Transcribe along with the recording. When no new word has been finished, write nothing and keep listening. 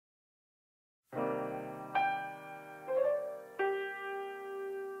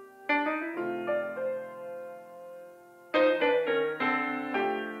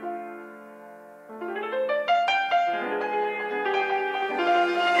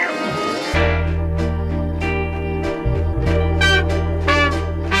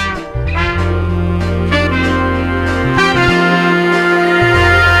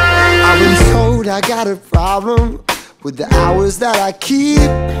I got a problem with the hours that I keep.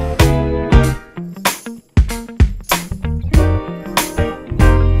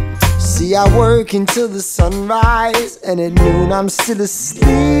 See, I work until the sunrise, and at noon I'm still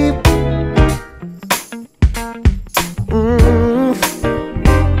asleep.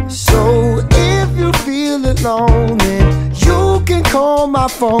 So if you feel alone, then you can call my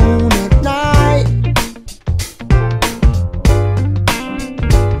phone at night.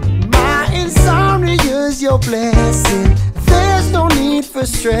 My insomnia's your blessing, there's no need for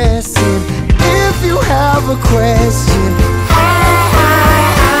stressing. If you have a question,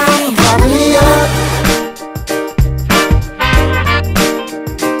 I'm probably up.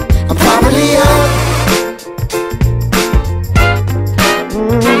 I'm probably up.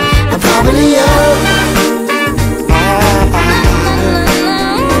 I'm probably up.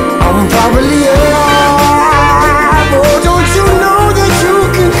 I'm probably up. Oh, don't you know that you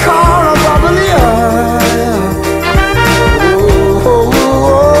can call? I'm probably up. Oh, oh,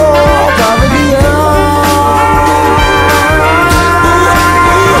 oh, probably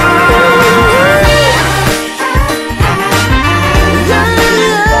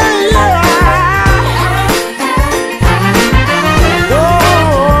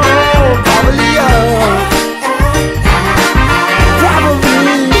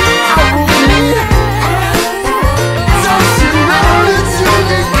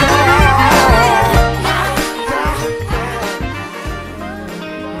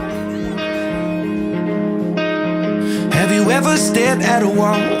at a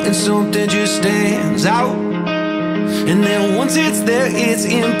wall and something just stands out, and then once it's there, it's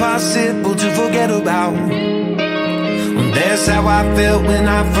impossible to forget about. And that's how I felt when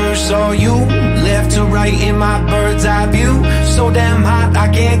I first saw you, left to right in my bird's eye view. So damn hot, I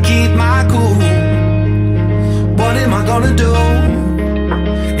can't keep my cool. What am I gonna do?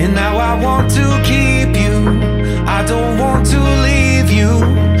 And now I want to keep you, I don't want to leave you.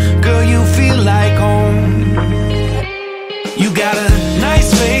 Girl, you feel like home. You got a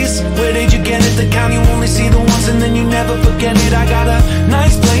nice face, where did you get it? The kind you only see the once and then you never forget it. I got a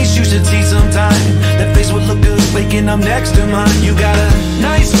nice place you should see sometime. That face would look good waking up next to mine. You got a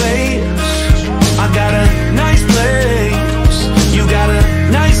nice face, I got a nice place. You got a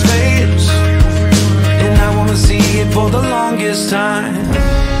nice face, and I wanna see it for the longest time.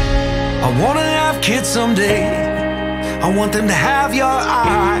 I wanna have kids someday, I want them to have your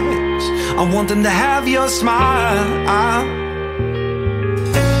eyes, I want them to have your smile.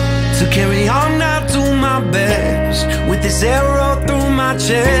 So carry on now, do my best with this arrow through my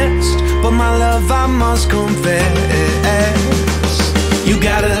chest. But my love, I must confess, you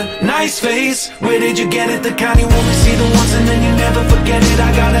got a nice face, where did you get it? The kind you only see the once and then you never forget it.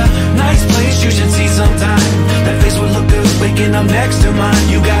 I got a nice place you should see sometime. That face would look good waking up next to mine.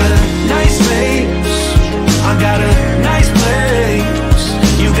 You got a nice face, I got a nice place.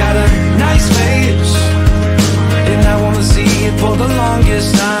 You got a nice face, and I wanna see it for the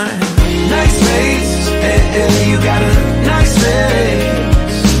longest time. Nice face, eh, eh, you got a nice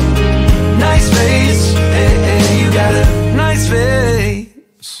face. Nice face, eh, eh, you got a nice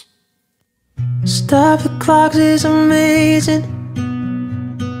face. Stop the clocks is amazing.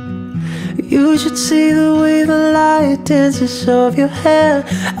 You should see the way the light dances off your hair.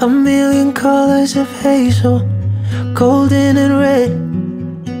 A million colors of hazel, golden and red.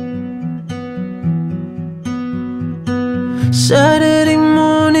 Saturday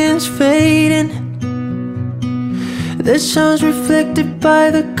morning's fading, the sun's reflected by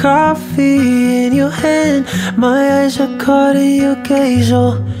the coffee in your hand. My eyes are caught in your gaze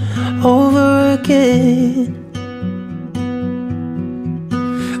all over again.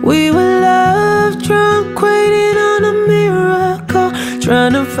 We were love drunk, waiting on a miracle,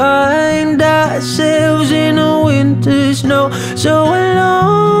 trying to find ourselves in a winter snow. So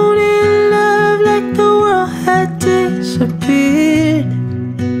alone in love, like the world had disappeared.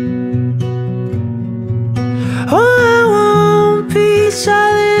 Oh, I won't be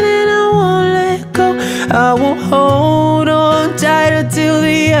silent and I won't let go. I will hold on tight until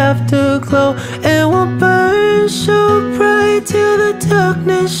the afterglow, and we'll burn so bright till the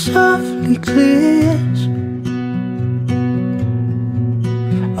darkness softly clears.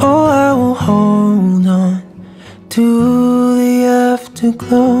 Oh, I will hold on to the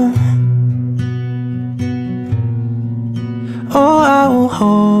afterglow. Oh, I will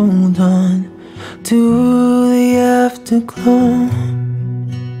hold on to the afterglow.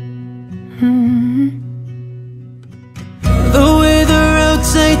 The weather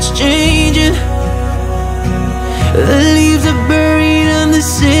outside's changing, the leaves are buried under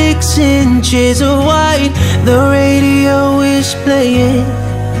 6 inches of white. The radio is playing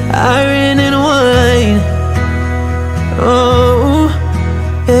iron and wine. Oh,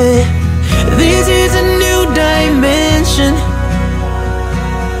 yeah. This is a new dimension.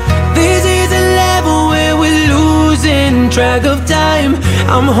 This is a level where we're losing track of time.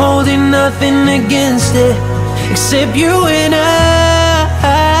 I'm holding nothing against it except you and I.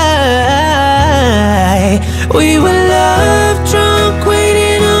 We were love drunk,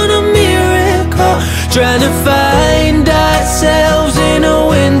 waiting on a miracle, trying to find ourselves in a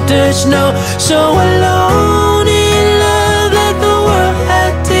winter snow. So alone in love, like the world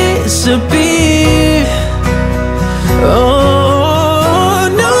had disappeared. Oh,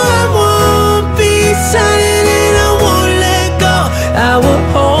 no, I won't be silent and I won't let go. I will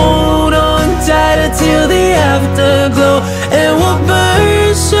hold on tighter till the afterglow, and we'll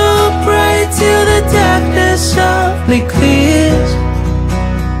burn so bright till the darkness softly clears.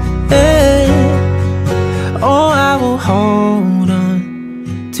 Yeah. Oh, I will hold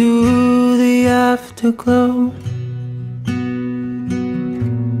on to the afterglow.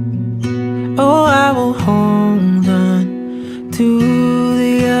 Oh, I will hold on to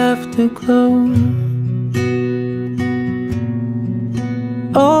the afterglow.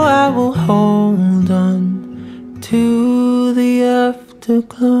 Oh, I will